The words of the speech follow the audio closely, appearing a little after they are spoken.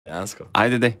Jansko.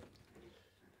 Ajde, dej.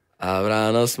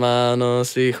 Abranos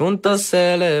manos y juntos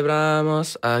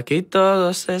celebramos, aquí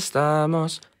todos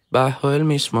estamos, bajo el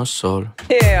mismo sol.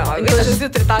 In to že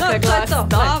zjutraj tako glas.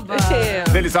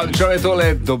 Denis Avdić Show je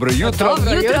tole, dobro jutro.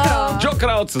 Dobro jutro. Joker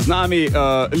Out so z nami,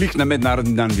 lih na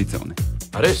mednarodni dan vicev, ne?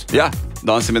 A res? Ja,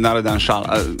 danes je mednarodni dan šal.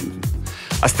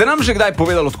 A ste nam že kdaj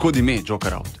povedali, odkud ime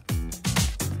Joker Out?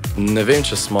 Ne vem,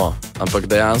 če smo,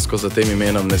 ampak dejansko za tem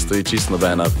imenom ne stoji čisto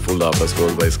nobena ful dobra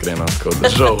zgodba, iskreno, tako da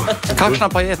žal. Kakšna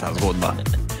pa je ta zgodba?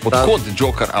 Odkud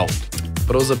Joker Out?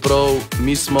 Pravzaprav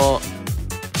mi smo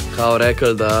kao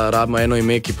rekli, da rabimo eno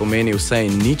ime, ki pomeni vse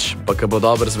in nič, pa ki bo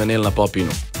dobro zvenel na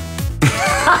popinu.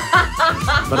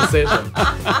 Mrsežem.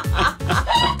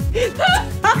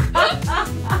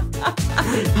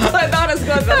 To je dobra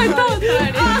zgodba. To je to,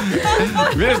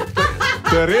 Veš,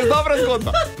 to je res dobra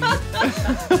zgodba.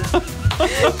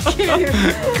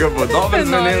 Ko bo dobro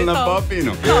zvenel na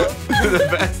popinu.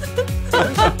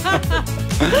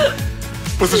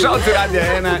 Poslušalci Radia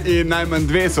 1 in najmanj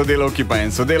 2 sodelavki pa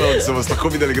en sodelavci so vas lahko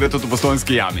videli, gre tudi v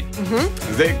Postojnski jami.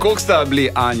 Zdaj, koliko sta bili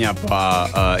Anja pa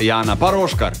Jana pa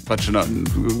Roškar?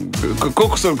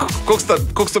 Koliko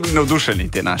so bili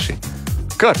navdušeni te naši?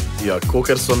 Kar? Ja,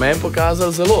 kolikor so meni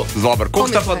pokazali, zelo. Dobro. Koliko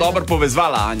sta pa dobro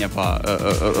povezvala Anja pa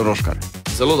Roškar?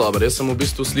 Zelo dobro. Jaz sem v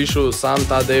bistvu slišal sam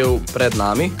ta del pred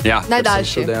nami. Ja.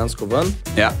 Najdaljši. Sem šel dejansko ven.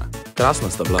 Ja. Krasna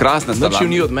sta bila. Krasna sta bila. Nič ju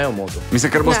ni odmev moto.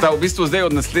 Mislim, ker boste v bistvu zdaj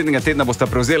od naslednjega tedna boste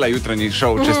prevzela jutranji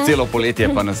šov čez celo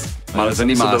poletje, pa nas malo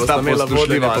zanima, da sta boste imela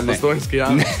vodenje poslušljiva. po Postojnski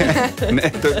jami.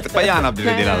 Ne, pa Jana bi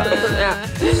delala.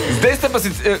 Zdaj ste pa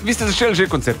vi ste začeli že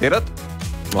koncertirati.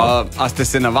 A ste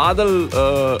se navadili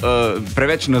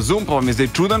preveč na Zoom, pa vam je zdaj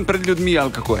čuden pred ljudmi,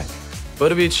 ali kako je?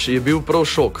 Prvič je bil prav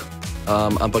šok,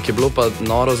 ampak je bilo pa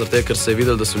noro, zato ker se je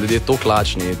videlo, da so ljudje toliko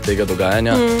lačni tega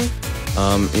dogajanja.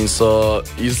 In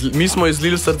mi smo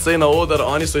izlili srce na oder,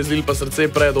 oni so izlili pa srce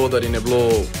pred oder in je bilo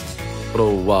prav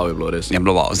wow, je bilo res. Je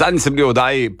bilo wow. Zadnji ste bili v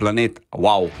oddaji Planet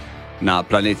Wow na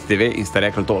Planet TV in ste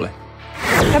rekli tole.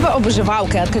 Kaj pa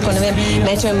oboževalke, kako ne vem,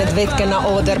 mečejo medvedke na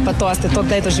oder, pa to, a ste to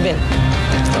kdaj doživeli?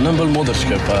 Sta nam bolj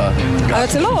modrške, pa... A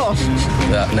celo?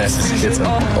 Ja, ne, se hecam.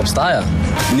 Obstaja.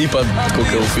 Ni pa tako,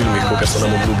 kot v filmih, kot so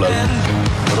nam obljubljali.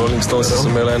 Rolling Stones so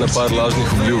imeli ena par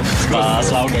lažnih obljub. Pa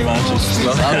Slavko Ivančić.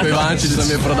 Slavko Ivančić nam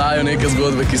je prodajal neke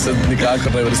zgodbe, ki se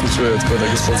nikakor ne uresničujejo, tako da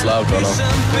gospod Slavko, no.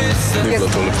 Ni bilo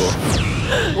to lepo.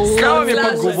 Kaj vam je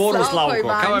pa govoril Slavko?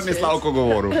 Kaj vam je Slavko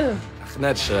govoril?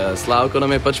 Neč, Slavko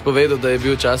nam je pač povedal, da je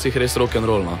bil včasih res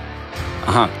rock'n'roll, no.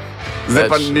 Aha. Zdaj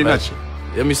pa ni nič.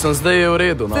 Ja, mislim, zdaj je v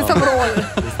redu, no. Zdaj sem rol.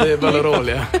 Zdaj je bolj rol,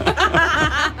 ja.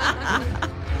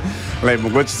 Lej,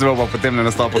 mogoče se bomo potem na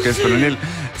nastopu kaj spremenili.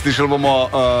 Slišali bomo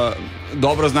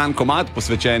dobro znan komad,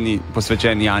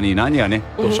 posvečen Jani in Anja, ne?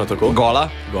 Točno tako. Gola.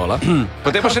 Gola.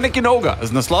 Potem pa še nekaj novega,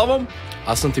 z naslovom.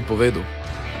 A sem ti povedal?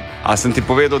 A sem ti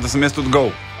povedal, da sem jaz tudi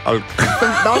go?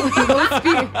 Dobro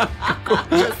spi.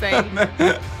 Če sej.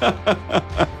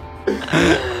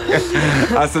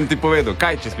 A sem ti povedal?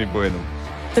 Kaj, če si mi povedal?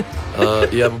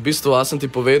 Ja, v bistvu, a sem ti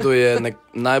povedal, je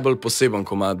najbolj poseben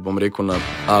komad, bom rekel, na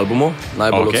albumu.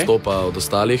 Najbolj odstopa od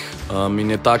ostalih.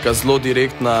 In je taka zelo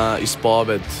direktna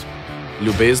izpoved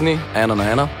ljubezni, 1 na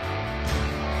 1.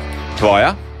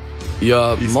 Tvoja?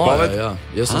 Ja, Izpoved? moja, ja.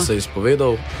 Jaz sem se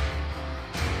izpovedal.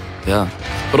 Ja.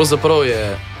 Pravzaprav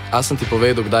je, a sem ti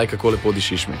povedal, kdaj, kako lepo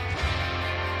dišiš mi.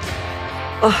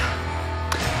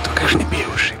 To kakšni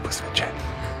bivši posvečeni?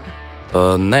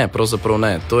 Ne, pravzaprav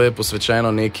ne. To je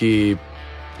posvečeno neki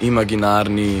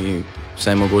imaginarni,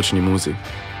 vsemogočni muzi.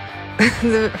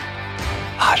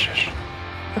 Lažeš.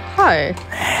 Kaj?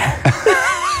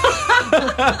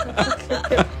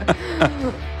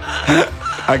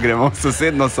 A gremo v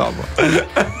sosedno sobo.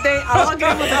 Dej, ali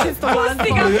gremo da čisto van.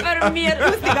 Pusti ga firmir,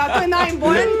 pusti ga, to je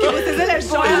najbolj, ki bo se zelo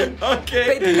žojan.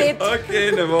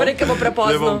 Okej, ne bom. Prej, bo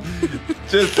prepozno.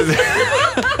 Če ste se...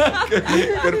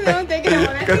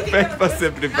 Kar pet pa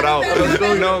se pripravil.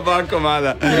 Na oba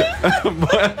komada.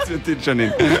 Bojan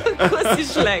Cvjetićanin. Ko si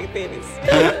šlek, Denis?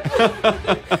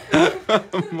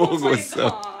 Mogo sem.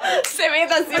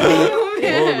 Seveda si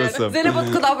umir. Mogo sem. Zdaj ne bo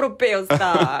tako dobro pel,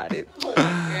 stari.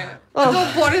 To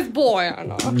bo res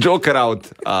Bojano. Joker Out.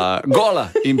 Gola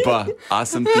in pa A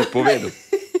sem ti povedal.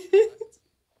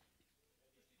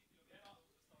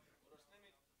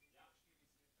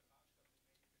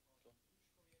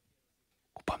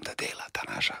 Upam, da dela ta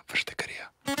naša vrštekarija.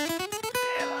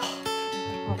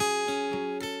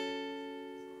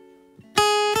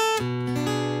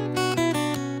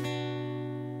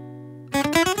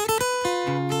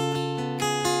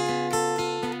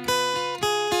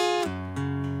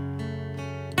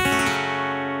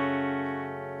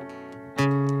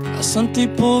 sem ti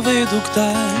povedal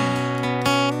kdaj?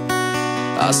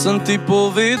 A sem ti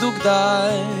povedal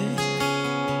kdaj?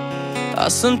 A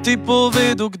sem ti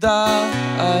povedal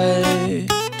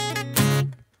kdaj?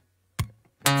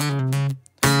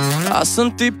 A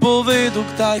sem ti povedal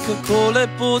kdaj, kako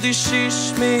lepo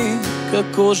dišiš mi,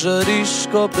 kako žariš,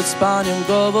 ko pred spanjem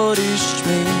govoriš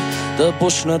mi, da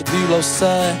boš naredila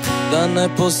vse, da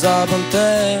ne pozabim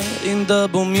te in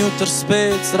da bom jutr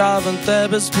spet zraven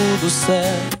tebe zbudil se.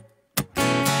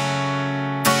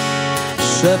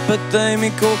 Šepetej mi,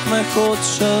 koliko me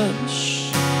hočeš,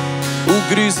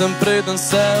 ugrizem preden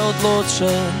se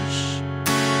odločeš,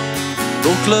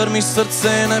 dokler mi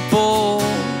srce ne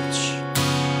poč,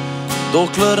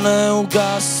 dokler ne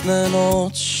ugasne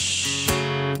noč.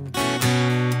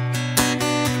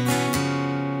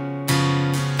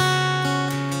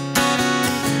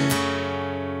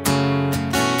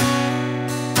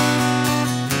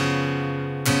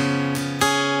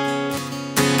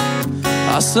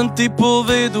 A sem ti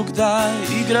povedal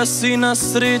kdaj, igra si na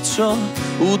srečo,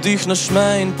 vdihneš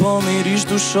me in pomiriš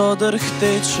dušo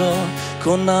drhtečo,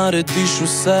 ko narediš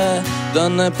vse,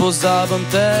 da ne pozabim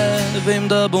te,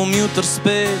 vem, da bom jutr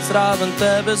spet zraven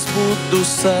tebe zbudil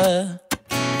se.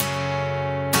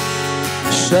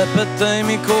 Šepetej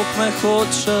mi, koliko me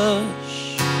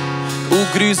hočeš,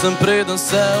 ugrizem preden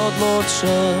se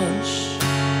odločeš,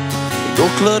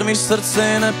 dokler mi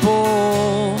srce ne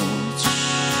poč.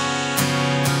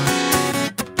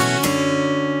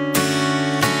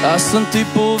 A sem ti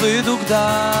povedal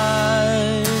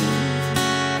kdaj?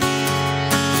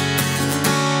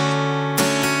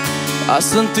 A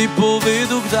sem ti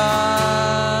povedal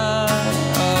kdaj?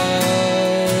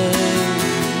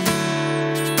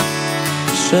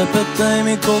 Šepetej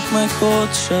mi, koliko me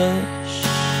hočeš,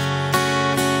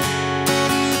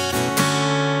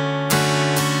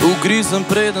 ugrizem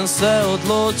preden se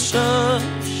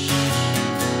odločeš.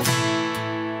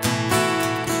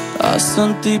 A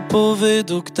sem ti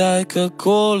povedal kdaj,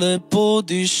 kako lepo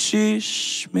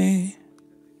dišiš mi.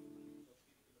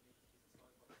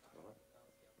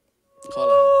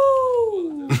 Hvala.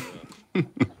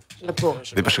 Lepo.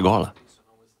 Zdaj pa še Gola.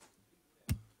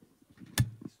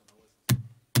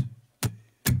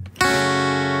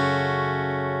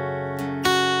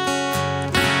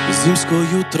 Zimsko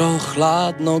jutro,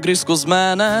 hladno, gre skozi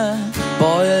mene,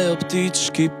 pojejo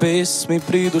ptički pesmi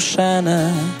pridušene.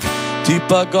 Ti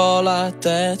pa gola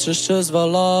tečeš čez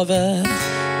valove,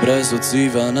 brez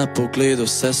odziva na pogled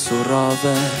vse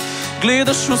surove.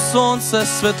 Gledaš v sonce,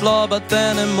 svetloba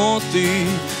te ne moti,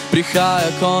 prihaja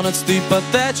konec, ti pa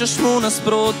tečeš mu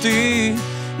nasproti.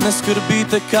 Ne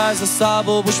skrbite, kaj za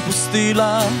sabo boš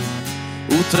pustila,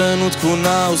 v trenutku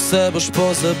na vse boš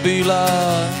pozabila.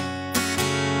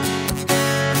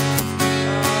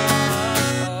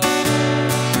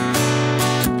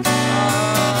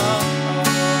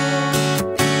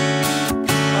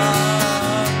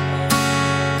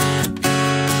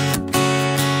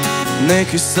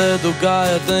 Nekaj se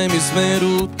dogaja, daj mi zmer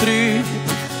utrip,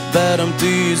 berem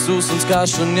ti iz usnc,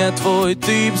 kakšen je tvoj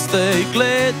tip. Zdaj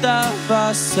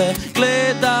gledava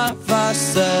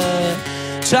se,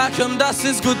 čakam, da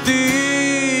se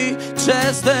zgodi, če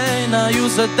zdaj naju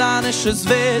zadane še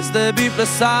zvezde, bi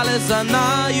plesale za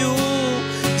naju,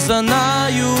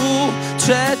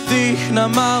 če tih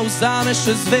nama vzame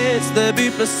še zvezde, bi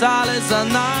plesale za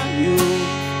naju.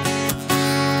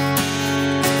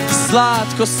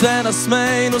 Sladko se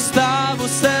nasmej in ustavu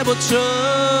se bo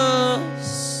čas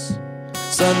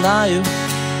za naju.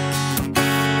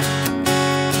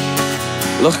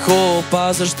 Lahko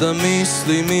opaziš, da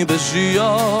misli mi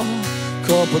bežijo,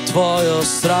 ko po tvojo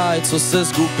srajco se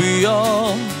zgubijo.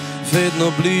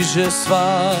 Vedno bliže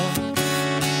sva,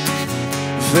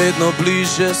 vedno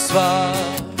bliže sva.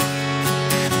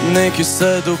 Nekaj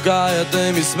se dogaja,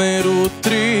 daj mi zmer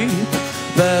utrip,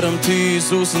 berem ti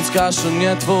iz usnc, kakšen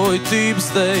je tvoj tip.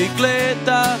 Zdaj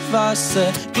gledava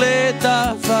se,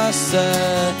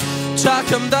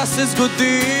 čakam, da se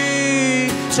zgodi,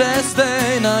 če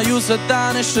zdaj naju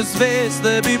zadane še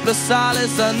zvezde, bi plesale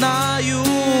za naju,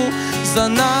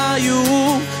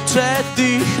 če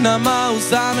tih nama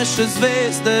vzame še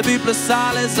zvezde, bi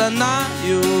plesale za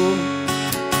naju.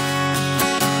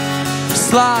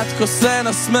 Sladko se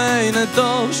nasmej,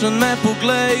 nedolžen me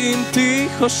poglej in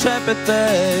tiho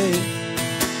šepetej,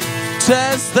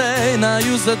 če zdaj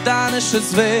naju zadane še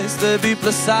zvezde, bi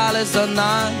plesale za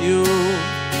naju.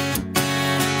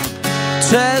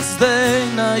 Če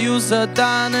zdaj naju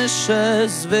zadane še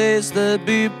zvezde,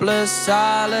 bi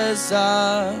plesale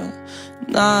za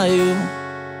naju.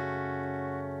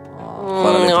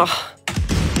 Hvala lepa.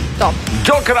 Top.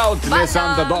 Joker out, ne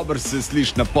samo da dobro se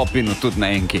sliši na popinu, tudi na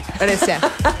enki. Res je.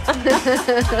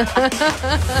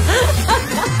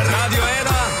 Radio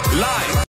 1 live.